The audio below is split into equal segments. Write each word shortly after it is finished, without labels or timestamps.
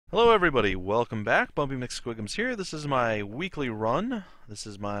Hello everybody, welcome back. Bumpy McSquigums here. This is my weekly run. This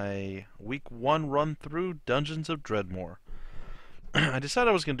is my week 1 run through Dungeons of Dredmor. I decided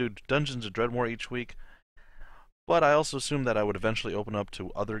I was going to do Dungeons of Dredmor each week, but I also assumed that I would eventually open up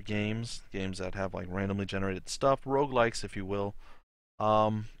to other games that have like randomly generated stuff, roguelikes if you will.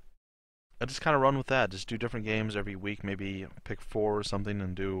 I just kind of run with that, just do different games every week, maybe pick 4 or something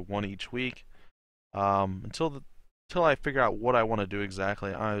and do one each week. Until I figure out what I want to do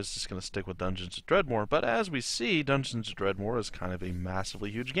exactly, I was just going to stick with Dungeons of Dredmor. But as we see, Dungeons of Dredmor is kind of a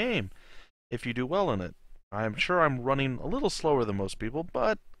massively huge game if you do well in it. I'm sure I'm running a little slower than most people,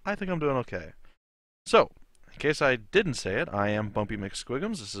 but I think I'm doing okay. So, in case I didn't say it, I am Bumpy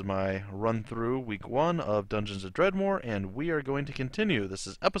McSquigums. This is my run through week 1 of Dungeons of Dredmor, and we are going to continue. This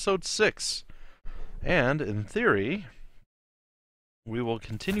is episode 6. And, in theory, we will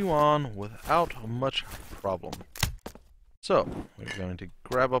continue on without much problem. So, we're going to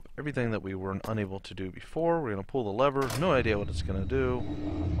grab up everything that we were unable to do before. We're going to pull the lever. No idea what it's going to do.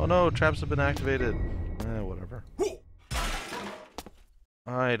 Oh no, traps have been activated. Whatever.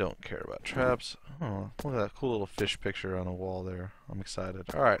 I don't care about traps. Oh, look at that cool little fish picture on a wall there. I'm excited.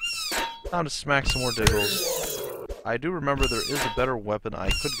 Alright, time to smack some more diggles. I do remember there is a better weapon I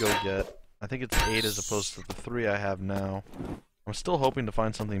could go get. I think it's 8 as opposed to the 3 I have now. I'm still hoping to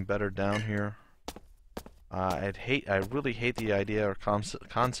find something better down here. I really hate the idea or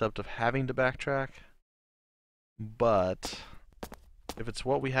concept of having to backtrack, but if it's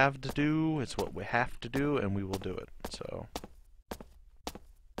what we have to do, it's what we have to do, and we will do it. So,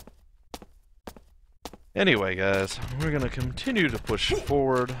 anyway, guys, we're gonna continue to push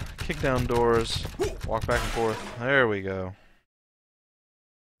forward, kick down doors, walk back and forth. There we go.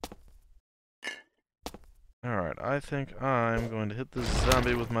 Alright, I think I'm going to hit this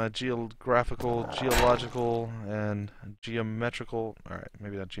zombie with my geological, and geometrical... Alright,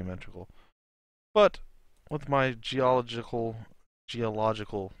 maybe not geometrical. But, with my geological... There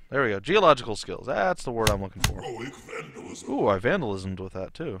we go, geological skills. That's the word I'm looking for. Ooh, I vandalismed with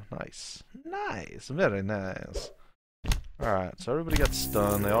that too. Nice. Nice, very nice. Alright, so everybody got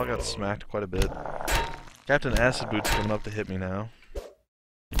stunned. They all got smacked quite a bit. Captain Acid Boots coming up to hit me now.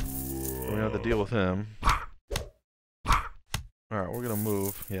 We're gonna have to deal with him. Alright, we're gonna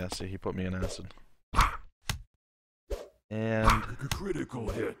move. Yeah, see, he put me in acid. And... critical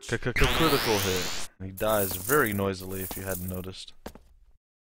hit. Critical hit. He dies very noisily, if you hadn't noticed.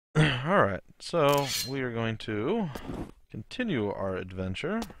 Alright, so we are going to continue our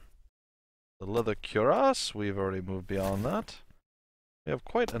adventure. The leather cuirass, we've already moved beyond that. We have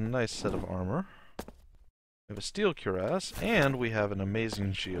quite a nice set of armor. We have a steel cuirass, and we have an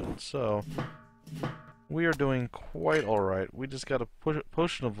amazing shield, so... we are doing quite alright. We just got a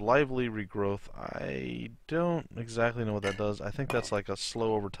potion of lively regrowth. I don't exactly know what that does. I think that's like a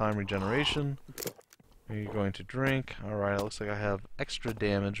slow over time regeneration. We're going to drink. Alright, it looks like I have extra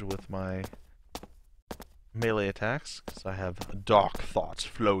damage with my melee attacks, because I have dark thoughts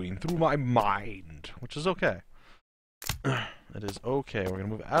flowing through my mind, which is okay. It is okay. We're going to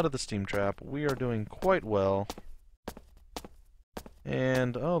move out of the steam trap. We are doing quite well.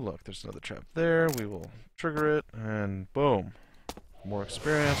 And, oh look, there's another trap there. We will trigger it, and boom. More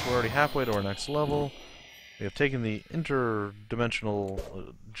experience. We're already halfway to our next level. We have taken the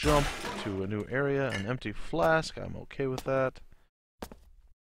interdimensional jump to a new area, an empty flask. I'm okay with that.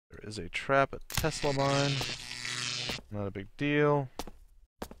 There is a trap at Tesla Mine. Not a big deal.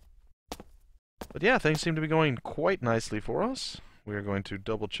 But yeah, things seem to be going quite nicely for us. We are going to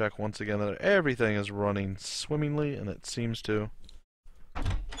double check once again that everything is running swimmingly, and it seems to.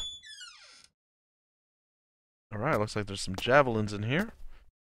 Alright, looks like there's some javelins in here.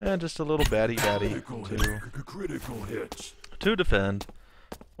 And just a little baddie to defend,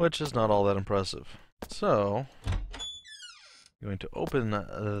 which is not all that impressive. So, I'm going to open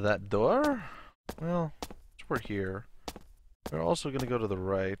that door. Well, we're here. We're also going to go to the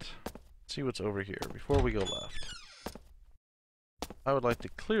right, see what's over here before we go left. I would like to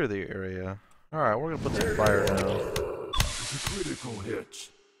clear the area. Alright, we're going to put some fire down. Critical hit.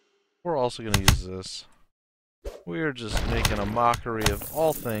 We're also going to use this. We're just making a mockery of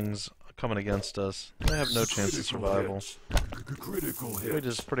all things coming against us. They have no chance of survival. We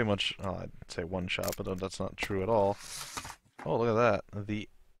just pretty much, I'd say one shot, but that's not true at all. Oh, look at that. The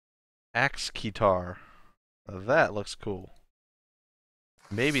axe guitar. That looks cool.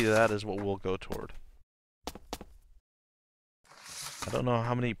 Maybe that is what we'll go toward. I don't know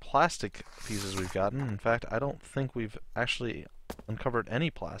how many plastic pieces we've gotten. In fact, I don't think we've actually uncovered any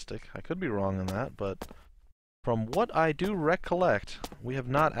plastic. I could be wrong on that, but from what I do recollect, we have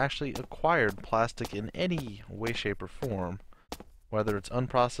not actually acquired plastic in any way, shape, or form. whether it's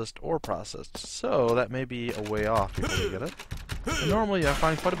unprocessed or processed. So that may be a way off before we get it. And normally I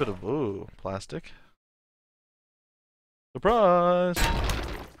find quite a bit of, ooh, plastic. Surprise!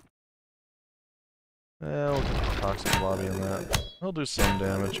 Yeah, we'll get the toxic blobby in that. He'll do some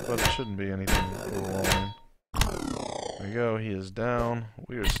damage, but it shouldn't be anything overwhelming. There we go, he is down.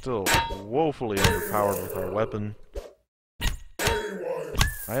 We are still woefully underpowered with our weapon.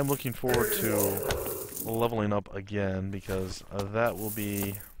 I am looking forward to leveling up again, because that will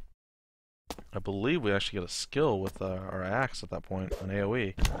be... I believe we actually get a skill with our axe at that point, an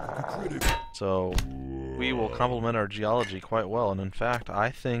AoE. So we will complement our geology quite well, and in fact, I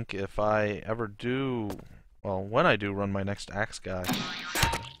think if I ever do, well, when I do run my next axe guy,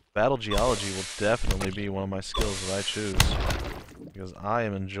 battle geology will definitely be one of my skills that I choose, because I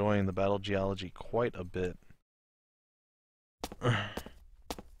am enjoying the battle geology quite a bit.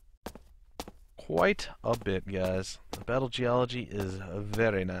 Quite a bit, guys. The battle geology is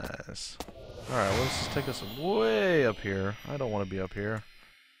very nice. Alright, let's take us way up here. I don't want to be up here.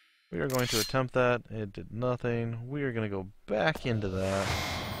 We are going to attempt that. It did nothing. We are going to go back into that.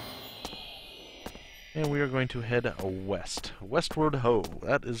 And we are going to head west. Westward ho!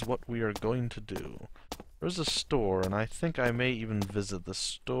 That is what we are going to do. There's a store, and I think I may even visit the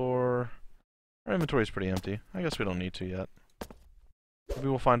store. Our inventory is pretty empty. I guess we don't need to yet. Maybe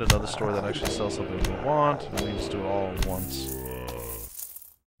we'll find another store that actually sells something we want, and we just do it all at once.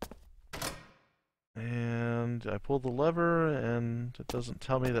 And I pull the lever, and it doesn't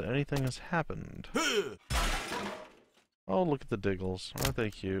tell me that anything has happened. Oh, look at the diggles. Aren't they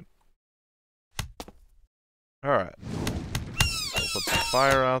cute? Alright. We'll put some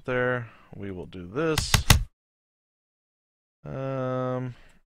fire out there. We will do this. That's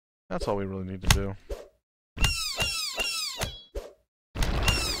all we really need to do.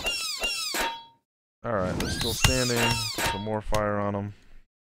 Alright, they're still standing. Put some more fire on them.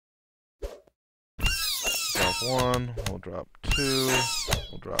 Drop 1, we'll drop 2,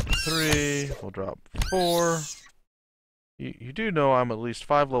 we'll drop 3, we'll drop 4. You do know I'm at least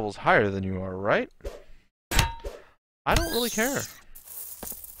 5 levels higher than you are, right? I don't really care.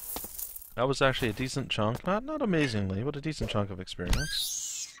 That was actually a decent chunk, not amazingly, but a decent chunk of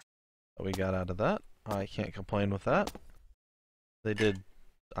experience that we got out of that. I can't complain with that. They did,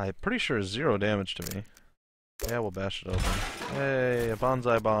 I'm pretty sure, 0 damage to me. Yeah, we'll bash it open. Hey, a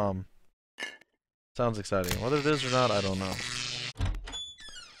bonsai bomb. Sounds exciting. Whether it is or not, I don't know.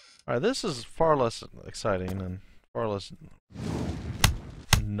 Alright, this is far less exciting and far less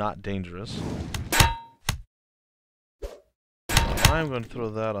not dangerous. I'm going to throw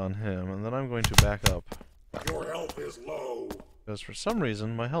that on him, and then I'm going to back up. Your health is low. Because for some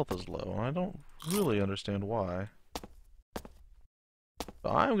reason, my health is low, and I don't really understand why. So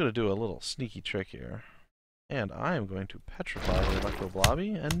I'm going to do a little sneaky trick here. And I am going to petrify the electro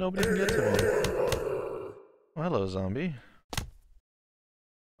blobby, and nobody can get to me. Oh, hello, zombie.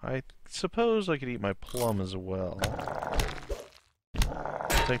 I suppose I could eat my plum as well.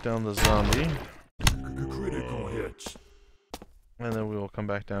 Take down the zombie. Critical hits. And then we will come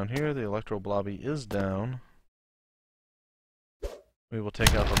back down here. The electro blobby is down. We will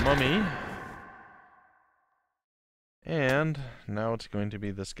take out the mummy. And now it's going to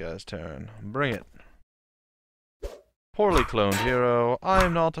be this guy's turn. Bring it. Poorly cloned hero,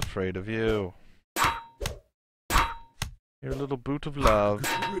 I'm not afraid of you. Your little boot of love.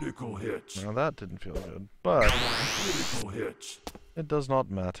 Critical hits. Now that didn't feel good, but Critical hits. it does not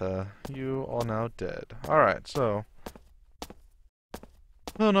matter. You are now dead. Alright, so...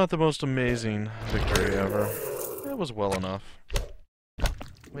 though not the most amazing victory ever, it was well enough.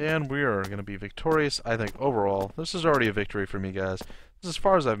 And we are going to be victorious, I think, overall. This is already a victory for me, guys. This is as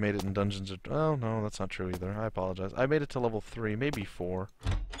far as I've made it in Dungeons of... oh, no, that's not true either. I apologize. I made it to level 3, maybe 4.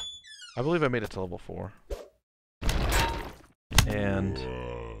 I believe I made it to level 4. And...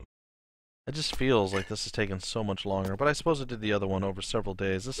 it just feels like this has taken so much longer. But I suppose I did the other one over several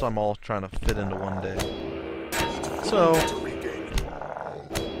days. This I'm all trying to fit into one day. So...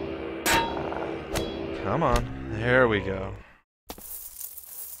 come on. There we go.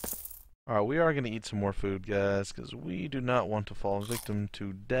 Alright, we are going to eat some more food, guys, because we do not want to fall victim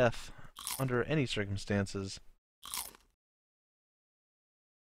to death under any circumstances.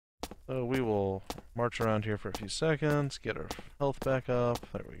 So we will march around here for a few seconds, get our health back up.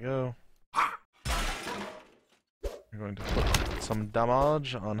 There we go. We're going to put some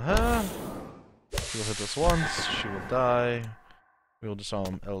damage on her. She will hit us once, she will die. We will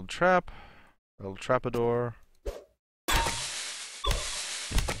disarm El Trapador.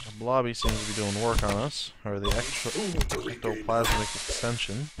 Blobby seems to be doing work on us, or the ectoplasmic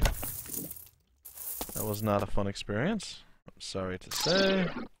extension. That was not a fun experience. I'm sorry to say.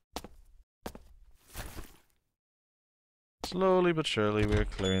 Slowly but surely we are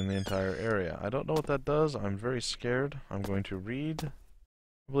clearing the entire area. I don't know what that does. I'm very scared. I'm going to read.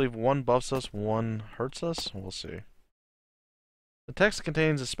 I believe one buffs us, one hurts us. We'll see. The text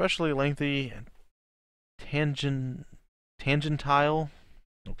contains especially lengthy tangential,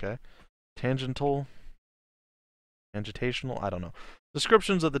 okay, tangential, tangentational, I don't know,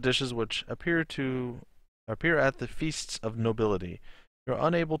 descriptions of the dishes which appear at the feasts of nobility. You're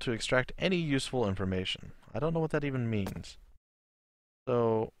unable to extract any useful information. I don't know what that even means.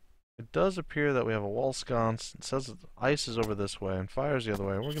 So, it does appear that we have a wall sconce. It says that ice is over this way and fire is the other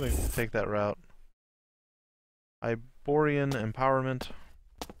way. We're going to take that route. Iborian empowerment.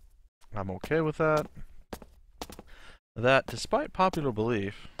 I'm okay with that. That, despite popular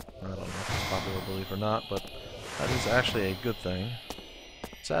belief, I don't know if it's popular belief or not, but that is actually a good thing.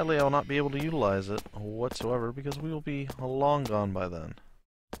 Sadly, I will not be able to utilize it whatsoever because we will be long gone by then.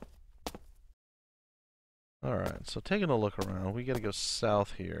 Alright, so taking a look around, we gotta go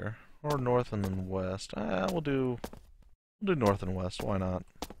south here, or north and then west. We'll do north and west, why not?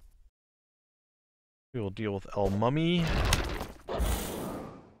 We will deal with El Mummy.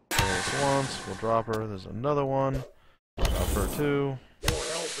 There's once, we'll drop her. There's another one. Drop her too.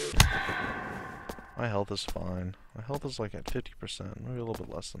 My health is fine. My health is like at 50%, maybe a little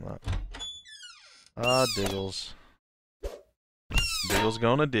bit less than that. Ah, Diggles. Diggle's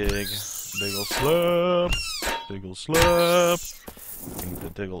gonna dig. Diggle slap. Diggle slap. Eat the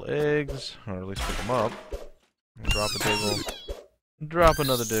Diggle eggs, or at least pick them up. Drop a Diggle. Drop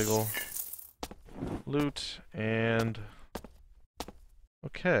another Diggle. Loot, and...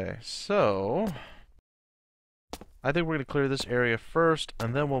 Okay, so... I think we're going to clear this area first,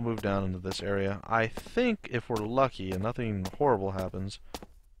 and then we'll move down into this area. I think if we're lucky and nothing horrible happens,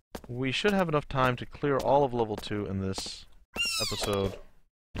 we should have enough time to clear all of level 2 in this episode.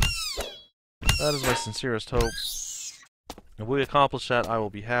 That is my sincerest hope. If we accomplish that, I will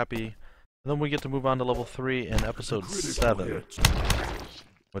be happy. And then we get to move on to level 3 in episode 7.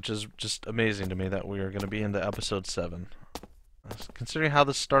 Which is just amazing to me that we are going to be into episode 7. Considering how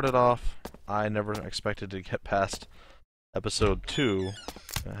this started off, I never expected to get past episode 2.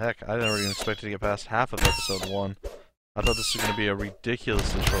 Heck, I never even expected to get past half of episode 1. I thought this was going to be a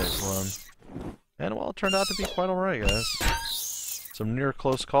ridiculously short run. And well, it turned out to be quite alright, guys. Some near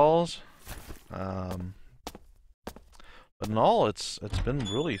close calls. But in all, it's been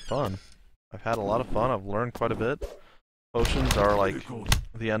really fun. I've had a lot of fun. I've learned quite a bit. Potions are like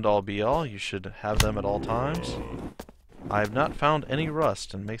the end-all be-all. You should have them at all times. I have not found any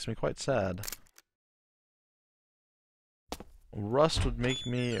rust, and it makes me quite sad. Rust would make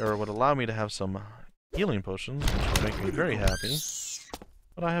me, or would allow me to have some healing potions, which would make me very happy.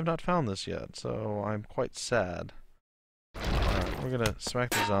 But I have not found this yet, so I'm quite sad. Alright, we're gonna smack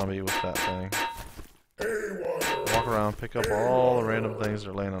the zombie with that thing. Walk around, pick up all the random things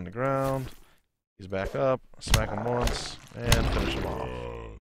that are laying on the ground. He's back up, smack him once, and finish him off.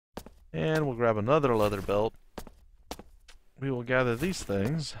 And we'll grab another leather belt. We will gather these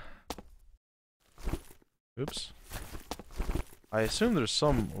things. Oops. I assume there's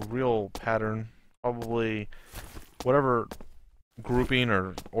some real pattern. Probably whatever grouping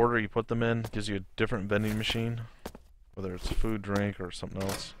or order you put them in gives you a different vending machine. Whether it's food, drink, or something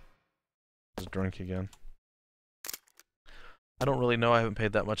else. Just drink again. I don't really know. I haven't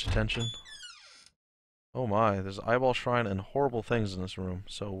paid that much attention. Oh my, there's eyeball shrine and horrible things in this room.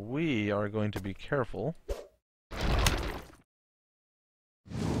 So we are going to be careful.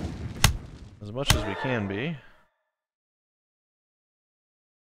 As much as we can be.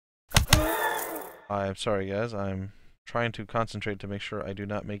 I'm sorry guys, I'm trying to concentrate to make sure I do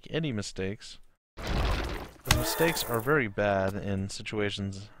not make any mistakes. The mistakes are very bad in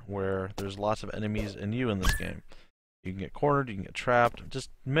situations where there's lots of enemies and you in this game. You can get cornered, you can get trapped, just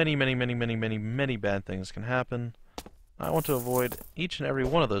many bad things can happen. I want to avoid each and every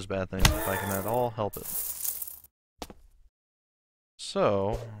one of those bad things if I can at all help it.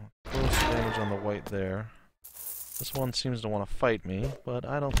 So, close damage on the white there. This one seems to want to fight me, but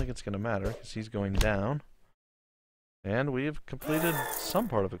I don't think it's going to matter because he's going down. And we've completed some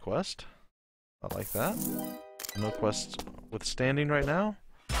part of the quest. I like that. No quest withstanding right now.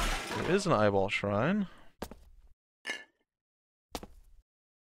 There is an eyeball shrine.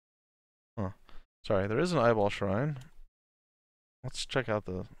 Huh. Sorry, there is an eyeball shrine. Let's check out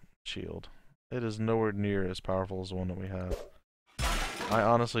the shield. It is nowhere near as powerful as the one that we have. I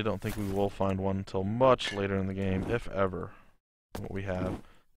honestly don't think we will find one until much later in the game, if ever, what we have.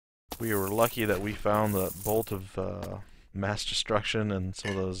 We were lucky that we found the bolt of mass destruction and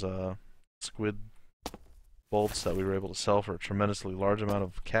some of those squid bolts that we were able to sell for a tremendously large amount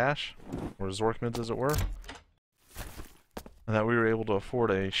of cash, or Zorkmids as it were. And that we were able to afford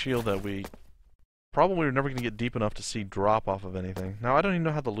a shield that we probably were never going to get deep enough to see drop off of anything. Now, I don't even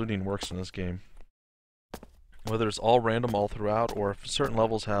know how the looting works in this game. Whether it's all random all throughout, or if certain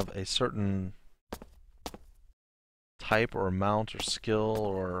levels have a certain type or amount or skill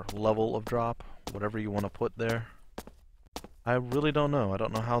or level of drop, whatever you want to put there. I really don't know. I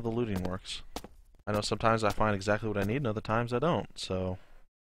don't know how the looting works. I know sometimes I find exactly what I need and other times I don't, so...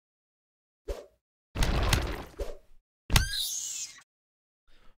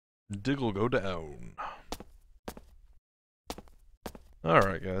 Dig'll go down.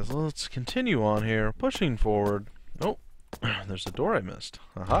 Alright guys, let's continue on here, pushing forward. Oh, there's a door I missed.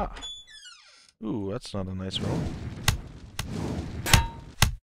 Aha! Ooh, that's not a nice roll.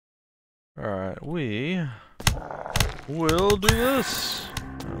 Alright, we will do this!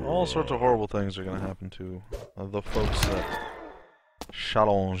 And all sorts of horrible things are going to happen to the folks that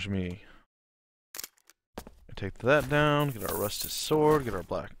challenge me. Take that down, get our rusty sword, get our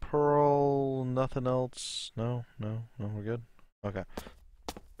black pearl, nothing else. No, we're good? Okay.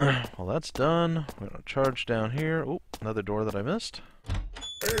 Well, that's done. We're going to charge down here. Oop, another door that I missed.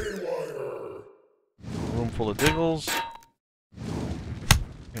 Room full of diggles.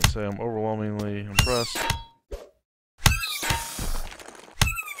 Can't say I'm overwhelmingly impressed.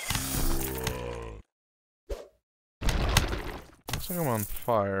 Looks like I'm on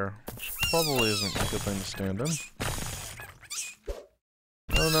fire, which probably isn't a good thing to stand in.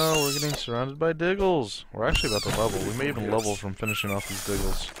 Oh no, we're getting surrounded by diggles. We're actually about to level. We may even level from finishing off these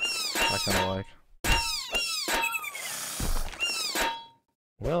diggles. I kinda like.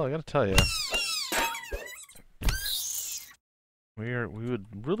 Well, I gotta tell you, we would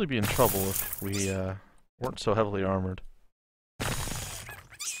really be in trouble if we weren't so heavily armored.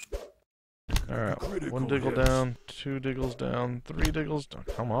 Alright, one diggle down, two diggles down, three diggles down.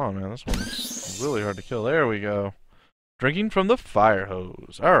 Come on, man, this one's really hard to kill. There we go. Drinking from the fire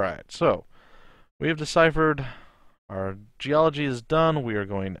hose. Alright, so we have deciphered. Our geology is done. We are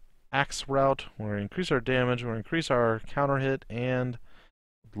going axe route. We're going to increase our damage, we're going to increase our counter hit, and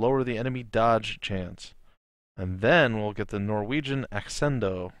lower the enemy dodge chance. And then we'll get the Norwegian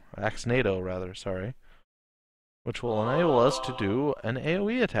Axnado, sorry, which will enable us to do an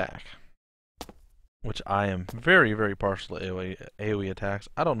AoE attack. Which I am very, very partial to AoE attacks.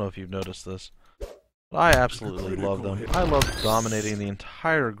 I don't know if you've noticed this, but I absolutely love them. I love dominating the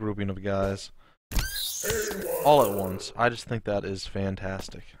entire grouping of guys all at once. I just think that is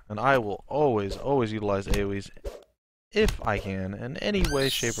fantastic. And I will always, always utilize AoEs if I can, in any way,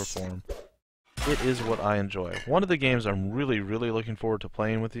 shape, or form. It is what I enjoy. One of the games I'm really, really looking forward to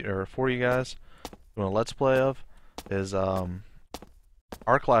playing with you, or for you guys, doing a Let's Play of, is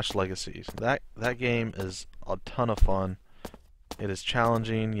Arclash Legacies. That game is a ton of fun. It is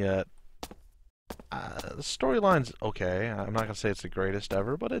challenging, yet the storyline's okay. I'm not gonna say it's the greatest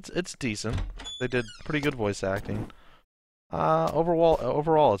ever, but it's decent. They did pretty good voice acting.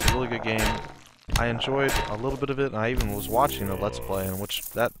 Overall, it's a really good game. I enjoyed a little bit of it, and I even was watching a Let's Play, in which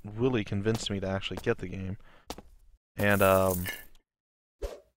that really convinced me to actually get the game. And I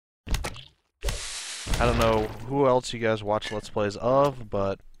don't know who else you guys watch Let's Plays of,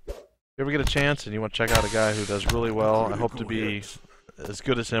 but if you ever get a chance and you want to check out a guy who does really well, I hope to be as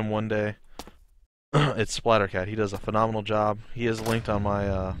good as him one day. It's SplatterCat. He does a phenomenal job. He is linked on my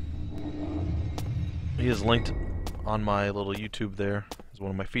little YouTube there. He's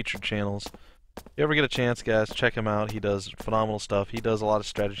one of my featured channels. If you ever get a chance, guys, check him out. He does phenomenal stuff. He does a lot of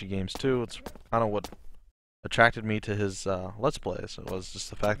strategy games too. It's kind of what attracted me to his Let's Plays. It was just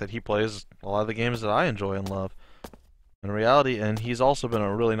the fact that he plays a lot of the games that I enjoy and love. In reality, and he's also been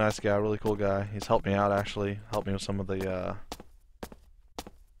a really nice guy, really cool guy. He's helped me out, actually. Helped me with some of the,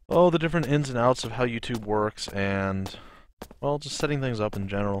 the different ins and outs of how YouTube works, and, well, just setting things up in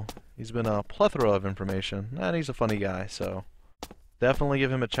general. He's been a plethora of information, and he's a funny guy, so definitely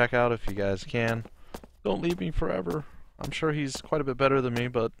give him a check out if you guys can. Don't leave me forever. I'm sure he's quite a bit better than me,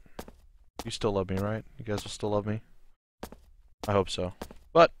 but you still love me, right? You guys will still love me? I hope so.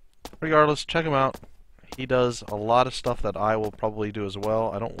 But, regardless, check him out. He does a lot of stuff that I will probably do as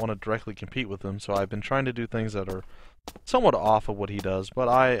well. I don't want to directly compete with him, so I've been trying to do things that are somewhat off of what he does. But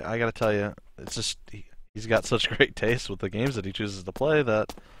I gotta tell you, it's just, he's got such great taste with the games that he chooses to play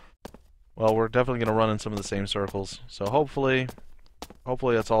that, well, we're definitely going to run in some of the same circles. So hopefully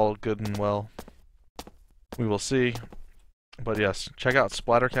that's all good and well. We will see. But yes, check out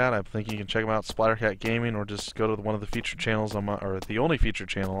SplatterCat. I think you can check him out, SplatterCat Gaming, or just go to one of the featured channels on my, or the only featured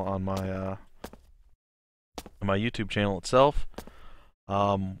channel on my my YouTube channel itself.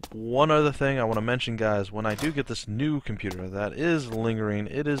 One other thing I want to mention, guys, when I do get this new computer that is lingering,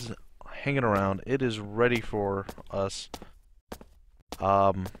 it is hanging around, it is ready for us.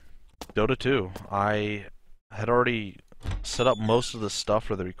 Dota 2. I had already set up most of the stuff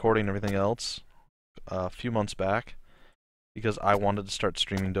for the recording and everything else a few months back because I wanted to start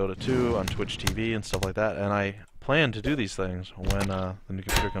streaming Dota 2 on Twitch TV and stuff like that, and I plan to do these things when the new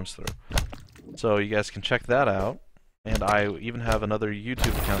computer comes through. So you guys can check that out. And I even have another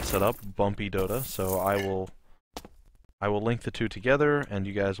YouTube account set up, Bumpy Dota, so I will link the two together, and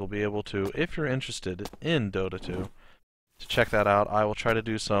you guys will be able to, if you're interested in Dota 2, to check that out. I will try to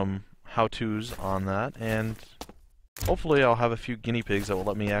do some how-tos on that, and hopefully I'll have a few guinea pigs that will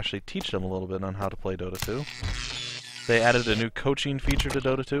let me actually teach them a little bit on how to play Dota 2. They added a new coaching feature to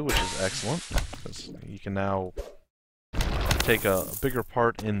Dota 2, which is excellent, because you can now take a bigger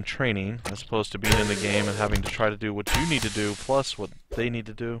part in training as opposed to being in the game and having to try to do what you need to do plus what they need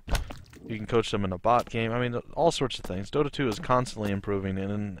to do. You can coach them in a bot game. I mean, all sorts of things. Dota 2 is constantly improving,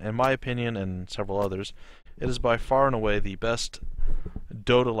 and in my opinion and several others, it is by far and away the best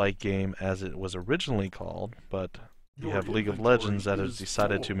Dota-like game as it was originally called, but you have League of Legends that has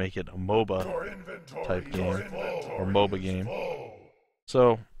decided to make it a MOBA type game, or MOBA game.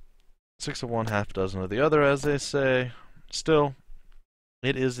 So, 6 of one, half a dozen of the other, as they say. Still,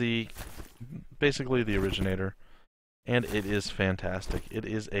 it is basically the originator, and it is fantastic. It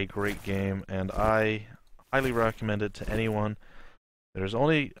is a great game, and I highly recommend it to anyone. There's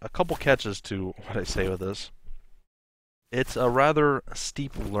only a couple catches to what I say with this. It's a rather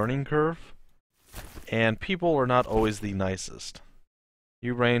steep learning curve, and people are not always the nicest.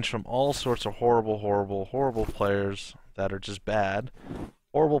 You range from all sorts of horrible players that are just bad,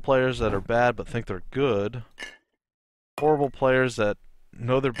 horrible players that are bad but think they're good, horrible players that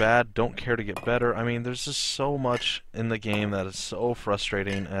know they're bad, don't care to get better. I mean, there's just so much in the game that is so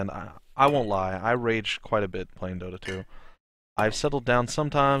frustrating, and I won't lie, I rage quite a bit playing Dota 2. I've settled down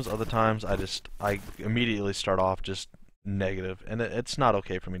sometimes, other times I immediately start off just negative, and it's not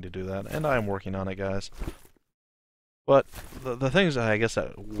okay for me to do that, and I am working on it, guys. But the things that I guess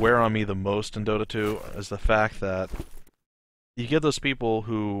that wear on me the most in Dota 2 is the fact that you get those people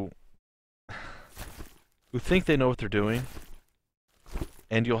who think they know what they're doing,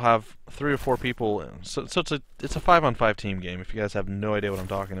 and you'll have 3 or 4 people. So it's a 5-on-5 team game. If you guys have no idea what I'm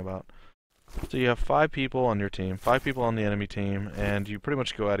talking about, so you have 5 people on your team, 5 people on the enemy team, and you pretty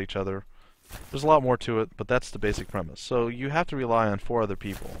much go at each other. There's a lot more to it, but that's the basic premise. So you have to rely on 4 other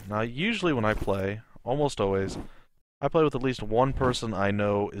people. Now, usually when I play, almost always, I play with at least one person I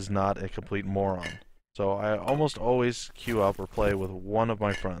know is not a complete moron. So I almost always queue up or play with one of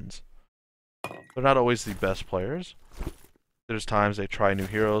my friends. They're not always the best players. There's times they try new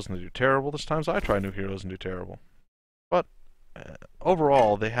heroes and they do terrible. There's times I try new heroes and do terrible. But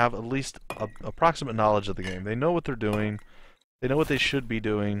overall, they have at least approximate knowledge of the game. They know what they're doing. They know what they should be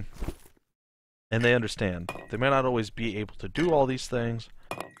doing. And they understand. They may not always be able to do all these things,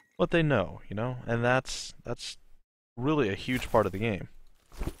 but they know, you know? And that's really a huge part of the game.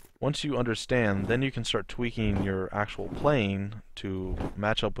 Once you understand, then you can start tweaking your actual playing to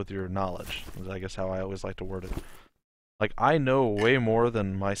match up with your knowledge. Is I guess how I always like to word it. Like, I know way more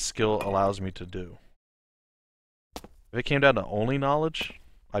than my skill allows me to do. If it came down to only knowledge,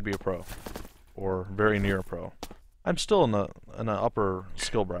 I'd be a pro. Or very near a pro. I'm still in the upper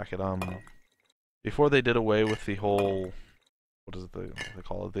skill bracket. Before they did away with the whole, what is it they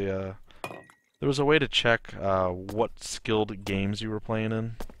call it? There was a way to check what skilled games you were playing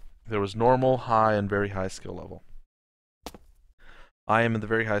in. There was normal, high, and very high skill level. I am in the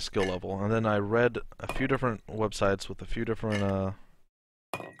very high skill level, and then I read a few different websites with a few different,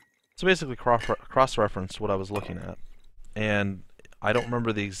 so basically cross-referenced what I was looking at. And I don't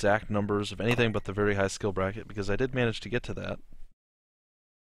remember the exact numbers of anything but the very high skill bracket, because I did manage to get to that.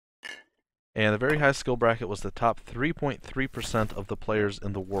 And the very high skill bracket was the top 3.3% of the players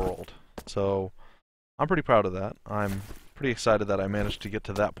in the world. So I'm pretty proud of that. I'm pretty excited that I managed to get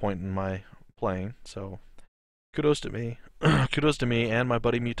to that point in my playing. So kudos to me. Kudos to me and my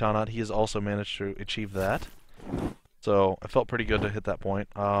buddy Mutanot. He has also managed to achieve that. So I felt pretty good to hit that point.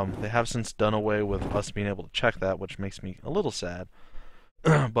 They have since done away with us being able to check that, which makes me a little sad.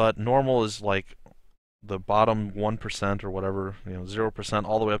 But normal is like the bottom 1% or whatever, 0%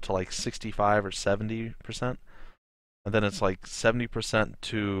 all the way up to like 65 or 70%. And then it's like 70%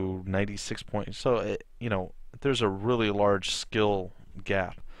 to 96 points. So, there's a really large skill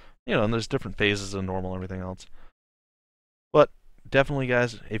gap. And there's different phases of normal and everything else. But definitely,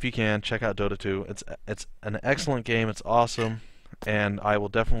 guys, if you can, check out Dota 2. It's an excellent game. It's awesome. And I will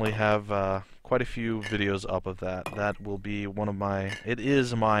definitely have quite a few videos up of that. That will be one of my... It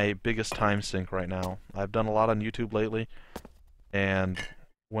is my biggest time sink right now. I've done a lot on YouTube lately, and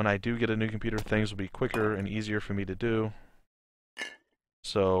when I do get a new computer, things will be quicker and easier for me to do.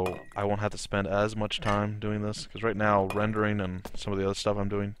 So I won't have to spend as much time doing this, because right now rendering and some of the other stuff I'm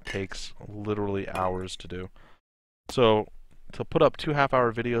doing takes literally hours to do. So to put up 2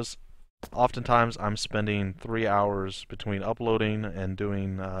 half-hour videos, oftentimes I'm spending 3 hours between uploading and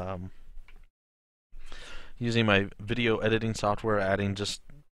doing using my video editing software, adding just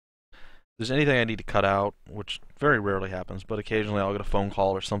if there's anything I need to cut out, which very rarely happens, but occasionally I'll get a phone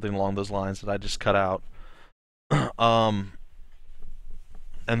call or something along those lines that I just cut out. And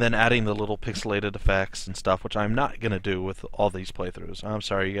then adding the little pixelated effects and stuff, which I'm not going to do with all these playthroughs. I'm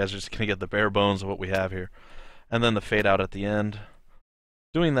sorry, you guys are just going to get the bare bones of what we have here. And then the fade out at the end.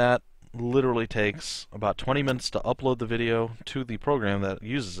 Doing that literally takes about 20 minutes to upload the video to the program that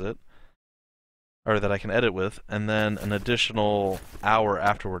uses it, or that I can edit with, and then an additional hour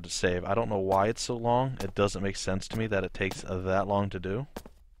afterward to save. I don't know why it's so long. It doesn't make sense to me that it takes that long to do.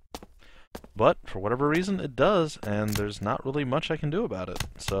 But for whatever reason, it does, and there's not really much I can do about it.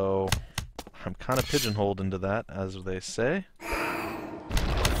 So I'm kind of pigeonholed into that, as they say.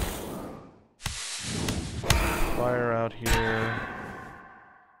 Fire out here.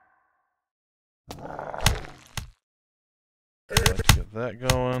 Let's get that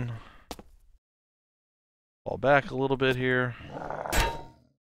going. Fall back a little bit here.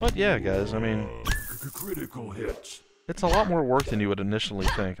 But yeah, guys, I mean, Critical hits. it's a lot more work than you would initially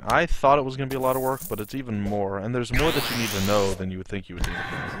think. I thought it was going to be a lot of work, but it's even more, and there's more that you need to know than you would think you would need to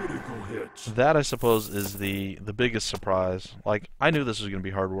know. Critical hits. That, I suppose, is the biggest surprise. Like, I knew this was going to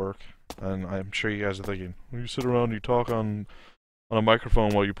be hard work, and I'm sure you guys are thinking, well, you sit around and you talk on a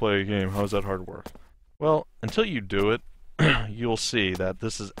microphone while you play a game, how is that hard work? Well, until you do it, you'll see that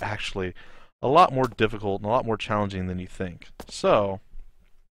this is actually a lot more difficult and a lot more challenging than you think. So,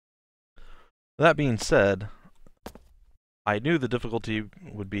 that being said, I knew the difficulty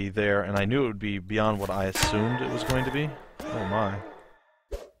would be there, and I knew it would be beyond what I assumed it was going to be. Oh my.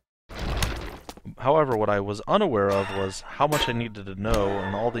 However, what I was unaware of was how much I needed to know,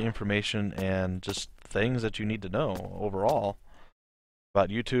 and all the information and just things that you need to know overall about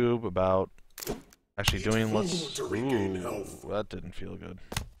YouTube, about actually doing let's... Ooh, that didn't feel good.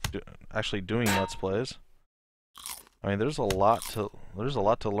 Actually doing Let's Plays. I mean, there's a lot to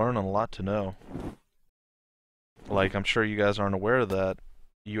learn and a lot to know. Like, I'm sure you guys aren't aware that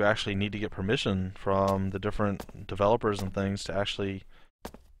you actually need to get permission from the different developers and things to actually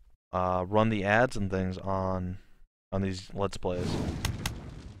run the ads and things on these Let's Plays.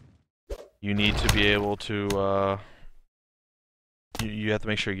 You need to be able to you have to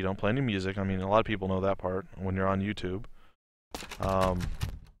make sure you don't play any music. I mean, a lot of people know that part when you're on YouTube.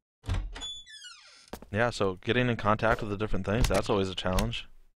 Yeah, so getting in contact with the different things, that's always a challenge.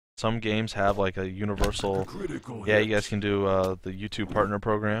 Some games have like a universal, yeah, you guys can do the YouTube partner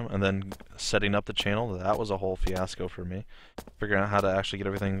program, and then setting up the channel, that was a whole fiasco for me. Figuring out how to actually get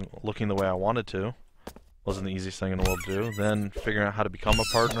everything looking the way I wanted to wasn't the easiest thing in the world to do. Then figuring out how to become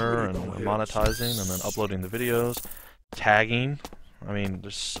a partner and monetizing, and then uploading the videos, tagging. I mean,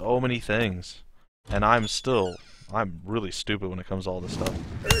 there's so many things. And I'm really stupid when it comes to all this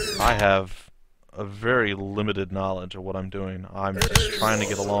stuff. I have a very limited knowledge of what I'm doing. I'm just trying to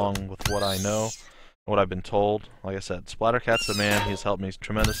get along with what I know, what I've been told. Like I said, SplatterCat's the man. He's helped me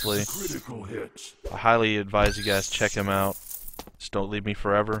tremendously. I highly advise you guys check him out. Just don't leave me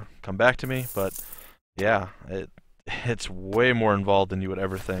forever. Come back to me. But yeah, it's way more involved than you would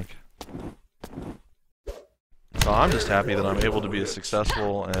ever think. So I'm just happy that I'm able to be as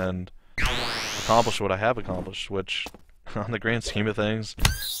successful and accomplish what I have accomplished, which on the grand scheme of things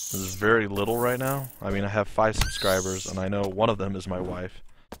is very little right now. I mean, I have 5 subscribers, and I know one of them is my wife.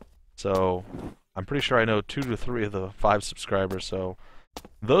 So I'm pretty sure I know 2 to 3 of the 5 subscribers. So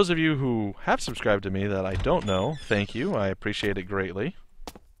those of you who have subscribed to me that I don't know, thank you. I appreciate it greatly.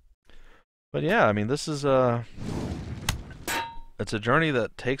 But yeah, I mean, this is it's a journey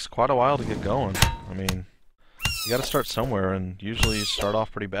that takes quite a while to get going. I mean, you gotta start somewhere, and usually you start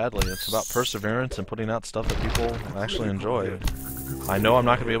off pretty badly. It's about perseverance and putting out stuff that people actually enjoy. I know I'm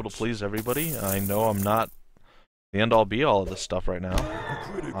not gonna be able to please everybody. I know I'm not the end-all be-all of this stuff right now.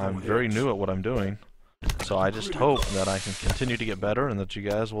 I'm very new at what I'm doing. So I just hope that I can continue to get better and that you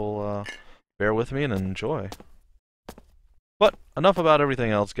guys will bear with me and enjoy. But enough about everything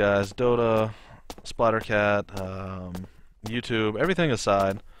else, guys. Dota, SplatterCat, YouTube, everything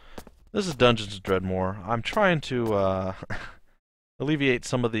aside. This is Dungeons of Dredmor. I'm trying to alleviate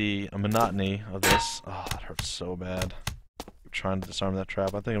some of the monotony of this. Oh, that hurts so bad. trying to disarm that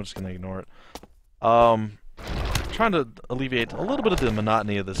trap. I think I'm just gonna ignore it. Trying to alleviate a little bit of the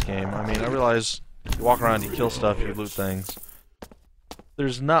monotony of this game. I mean, I realize you walk around, you kill stuff, you loot things.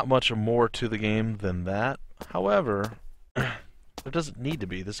 There's not much more to the game than that. However, there doesn't need to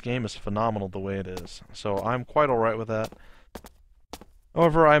be. This game is phenomenal the way it is. So I'm quite alright with that.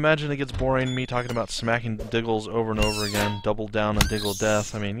 However, I imagine it gets boring, me talking about smacking Diggles over and over again, double down on Diggle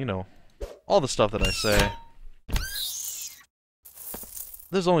death. I mean, you know, all the stuff that I say.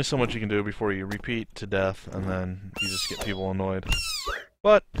 There's only so much you can do before you repeat to death, and then you just get people annoyed.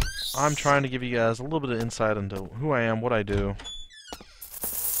 But I'm trying to give you guys a little bit of insight into who I am, what I do,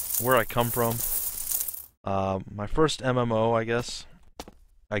 where I come from. My first MMO, I guess.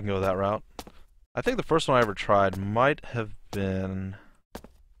 I can go that route. I think the first one I ever tried might have been...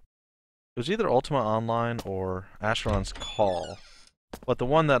 It was either Ultima Online or Asheron's Call. But the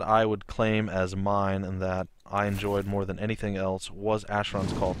one that I would claim as mine and that I enjoyed more than anything else was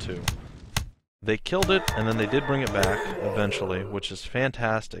Asheron's Call 2. They killed it, and then they did bring it back eventually, which is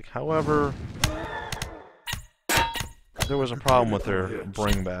fantastic. However, there was a problem with their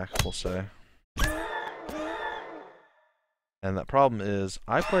bring back, we'll say. And that problem is,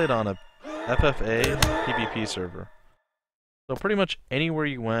 I played on a FFA PvP server. So pretty much anywhere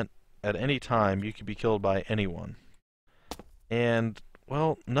you went, at any time, you could be killed by anyone. And,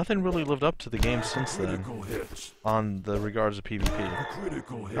 well, nothing really lived up to the game since then, on the regards of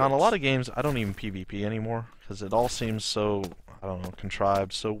PvP. Now, on a lot of games, I don't even PvP anymore, because it all seems so, I don't know,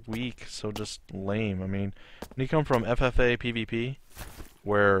 contrived, so weak, so just lame. I mean, when you come from FFA PvP,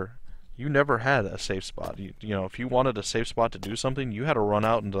 where you never had a safe spot. You know, if you wanted a safe spot to do something, you had to run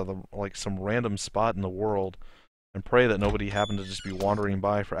out into the, like, some random spot in the world and pray that nobody happened to just be wandering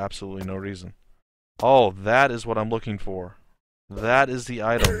by for absolutely no reason. Oh, that is what I'm looking for. That is the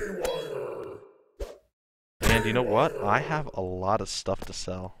item. And you know what? I have a lot of stuff to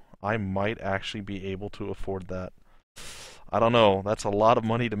sell. I might actually be able to afford that. I don't know. That's a lot of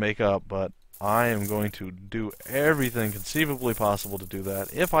money to make up, but I am going to do everything conceivably possible to do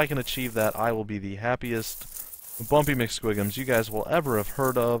that. If I can achieve that, I will be the happiest Bumpy McSquigums you guys will ever have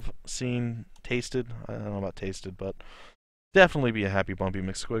heard of, seen, tasted. I don't know about tasted, but definitely be a happy Bumpy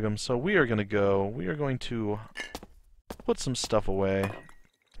McSquigum. So we are going to put some stuff away,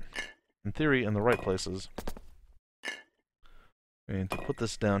 in theory, in the right places. We're going to put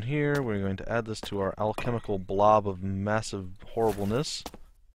this down here. We're going to add this to our alchemical blob of massive horribleness.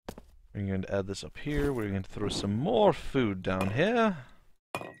 We're going to add this up here. We're going to throw some more food down here.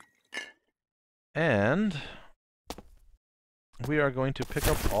 And we are going to pick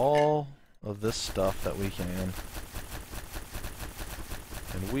up all of this stuff that we can.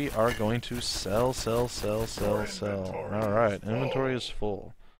 And we are going to sell. Alright, inventory is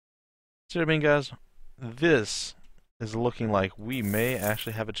full. See what I mean, guys? This is looking like we may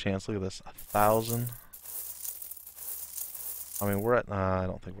actually have a chance. Look at this, 1,000. I mean, we're at... I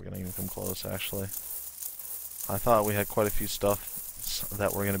don't think we're going to even come close, actually. I thought we had quite a few stuff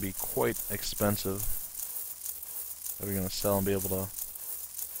that were going to be quite expensive that we're going to sell and be able to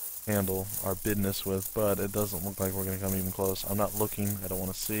handle our business with, but it doesn't look like we're going to come even close. I'm not looking. I don't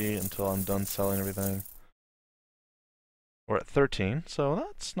want to see until I'm done selling everything. We're at 13, so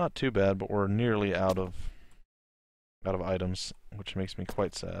that's not too bad, but we're nearly out of items, which makes me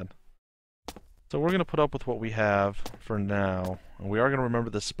quite sad. So we're going to put up with what we have for now, and we are going to remember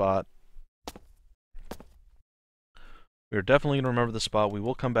this spot. We are definitely going to remember the spot. We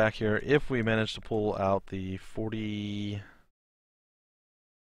will come back here if we manage to pull out the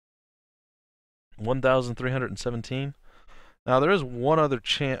 1,317. Now there is one other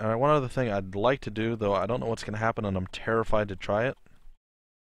thing I'd like to do, though I don't know what's going to happen, and I'm terrified to try it.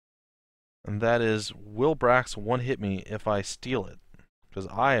 And that is, will Brax one-hit me if I steal it? Because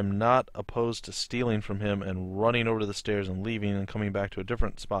I am not opposed to stealing from him and running over to the stairs and leaving and coming back to a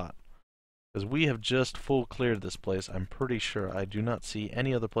different spot. Because we have just full cleared this place, I'm pretty sure. I do not see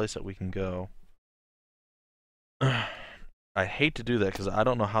any other place that we can go. I hate to do that because I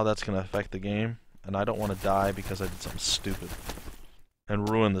don't know how that's going to affect the game. And I don't want to die because I did something stupid and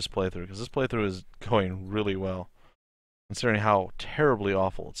ruin this playthrough. Because this playthrough is going really well, considering how terribly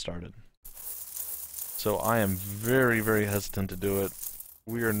awful it started. So I am very, very hesitant to do it.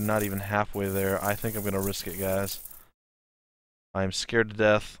 We are not even halfway there. I think I'm going to risk it, guys. I am scared to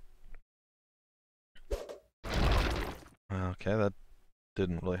death. Okay, that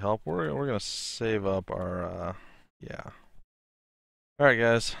didn't really help. We're going to save up our, yeah. Alright,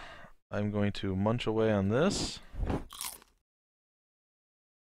 guys. I'm going to munch away on this.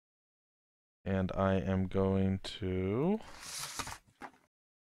 And I am going to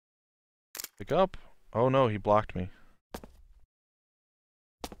pick up. Oh no, he blocked me.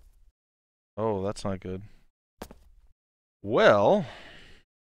 Oh, that's not good. Well...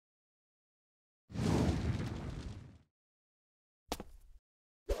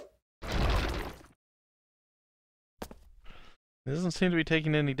 He doesn't seem to be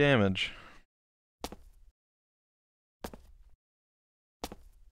taking any damage.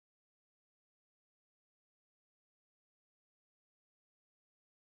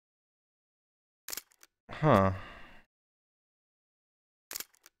 Huh.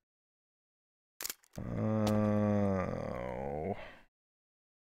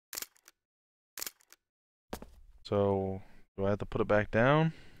 So, do I have to put it back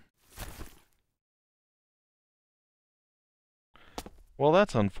down? Well,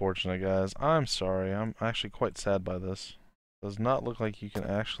 that's unfortunate, guys. I'm sorry. I'm actually quite sad by this. Does not look like you can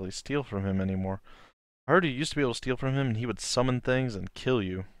actually steal from him anymore. I heard you used to be able to steal from him and he would summon things and kill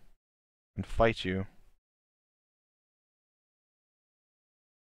you. And fight you.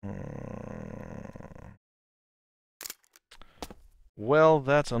 Well,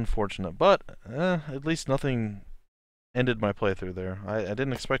 that's unfortunate. But, at least nothing ended my playthrough there. I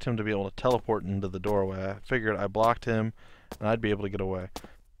didn't expect him to be able to teleport into the doorway. I figured I blocked him and I'd be able to get away.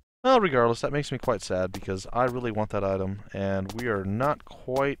 Well, regardless, that makes me quite sad because I really want that item, and we are not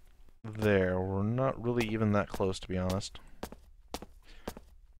quite there. We're not really even that close, to be honest.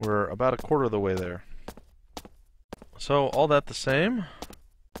 We're about a quarter of the way there. So, all that the same,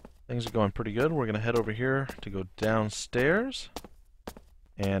 things are going pretty good. We're going to head over here to go downstairs,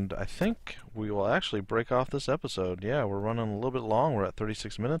 and I think we will actually break off this episode. Yeah, we're running a little bit long. We're at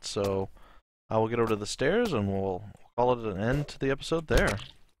 36 minutes, so I will get over to the stairs, and we'll call it an end to the episode there.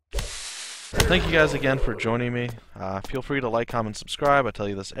 Thank you guys again for joining me. Feel free to like, comment, subscribe. I tell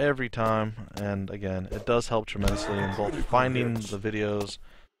you this every time, and again, it does help tremendously in both finding the videos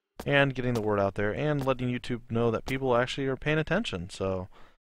and getting the word out there and letting YouTube know that people actually are paying attention. So,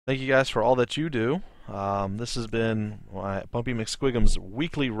 thank you guys for all that you do. This has been my Bumpy McSquigums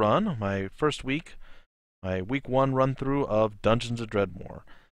weekly run, my first week, my week 1 run through of Dungeons of Dredmor.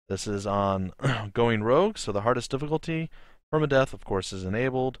 This is on Going Rogue, so the hardest difficulty. Permadeath, of course, is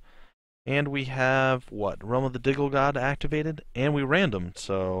enabled. And we have, what, Realm of the Diggle God activated, and we randomed,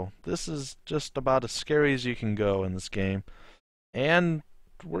 so this is just about as scary as you can go in this game. And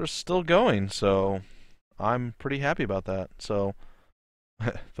we're still going, so I'm pretty happy about that. So,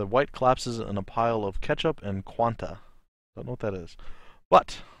 the white collapses in a pile of ketchup and Quanta. Don't know what that is.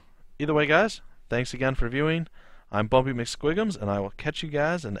 But, either way, guys, thanks again for viewing. I'm Bumpy McSquigums, and I will catch you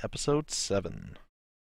guys in episode 7.